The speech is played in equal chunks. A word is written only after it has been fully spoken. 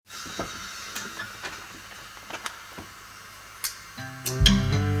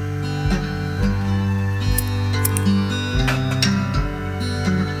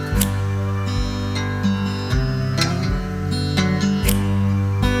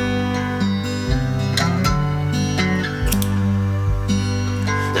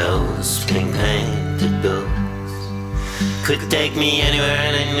Could take me anywhere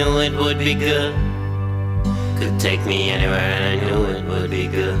and I knew it would be good. Could take me anywhere and I knew it would be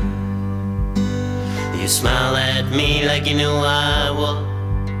good. You smiled at me like you knew I would.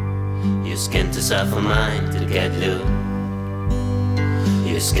 Your skin to suffer, mine to get loose.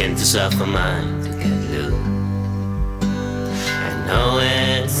 Your skin to suffer, mine to get loose. I know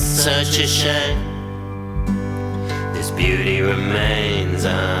it's such a shame. This beauty remains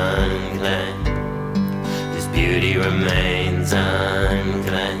unclaimed. This beauty remains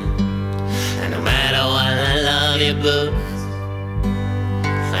unclaimed. And no matter what I love you, boo,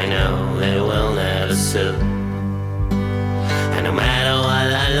 I know it will never suit. And no matter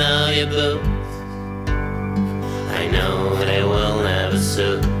what I love you, boo, I know they will never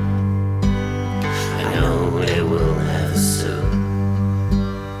suit. I know they will never suit.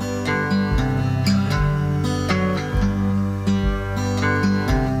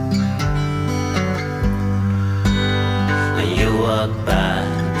 When you walk by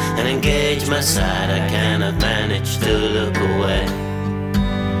and engage my side, I cannot manage to look away.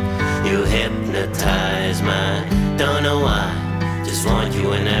 You hypnotize my, don't know why. Just want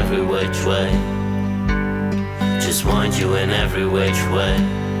you in every which way. Just want you in every which way.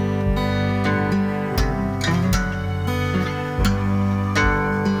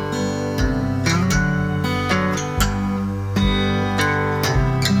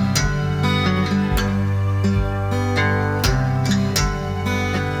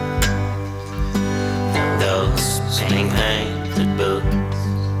 Those pink-painted boots,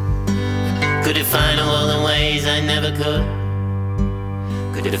 could define a world in ways I never could.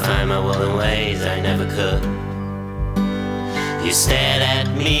 Could define my world in ways I never could. You stared at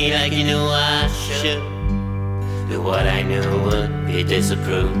me like you knew I should do what I knew would be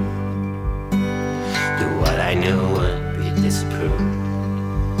disapproved. Do what I knew would be disapproved.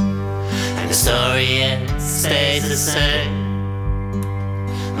 And the story, it stays the same.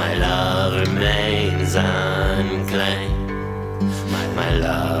 My love remains unclaimed. My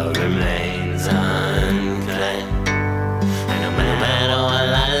love remains unclaimed. And no matter what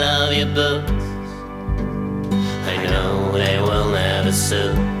I love you, boo, I know they will never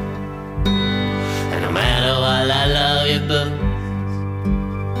suit. And no matter what I love you, boo,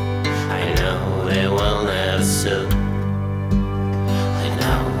 I know they will never suit. I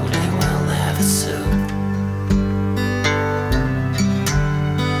know they will never suit.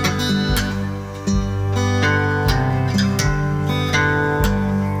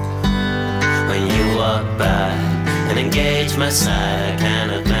 When you walk by and engage my side, I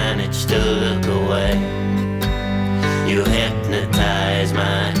cannot manage to look away. You hypnotize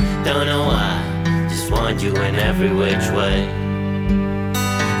my, don't know why. Just want you in every which way.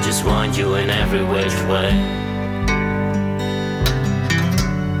 Just want you in every which way.